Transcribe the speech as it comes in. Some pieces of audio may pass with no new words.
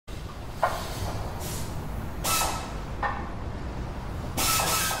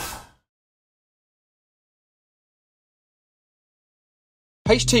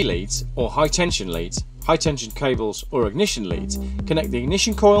HT leads, or high tension leads, high tension cables or ignition leads, connect the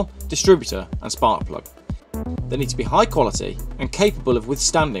ignition coil, distributor and spark plug. They need to be high quality and capable of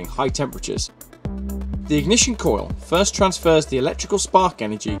withstanding high temperatures. The ignition coil first transfers the electrical spark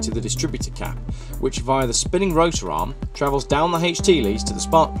energy to the distributor cap, which via the spinning rotor arm travels down the HT leads to the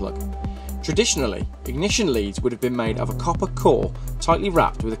spark plug. Traditionally, ignition leads would have been made of a copper core tightly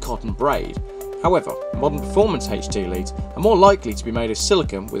wrapped with a cotton braid. However, modern performance HT leads are more likely to be made of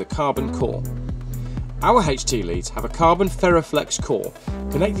silicon with a carbon core. Our HT leads have a carbon ferroflex core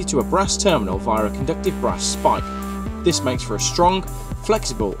connected to a brass terminal via a conductive brass spike. This makes for a strong,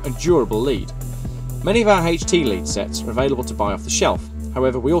 flexible and durable lead. Many of our HT lead sets are available to buy off the shelf.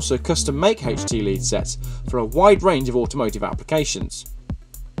 However, we also custom make HT lead sets for a wide range of automotive applications.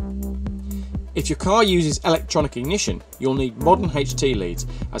 If your car uses electronic ignition, you'll need modern HT leads,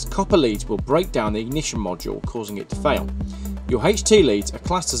 as copper leads will break down the ignition module, causing it to fail. Your HT leads are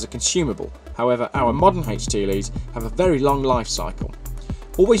classed as a consumable, however our modern HT leads have a very long life cycle.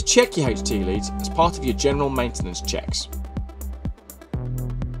 Always check your HT leads as part of your general maintenance checks.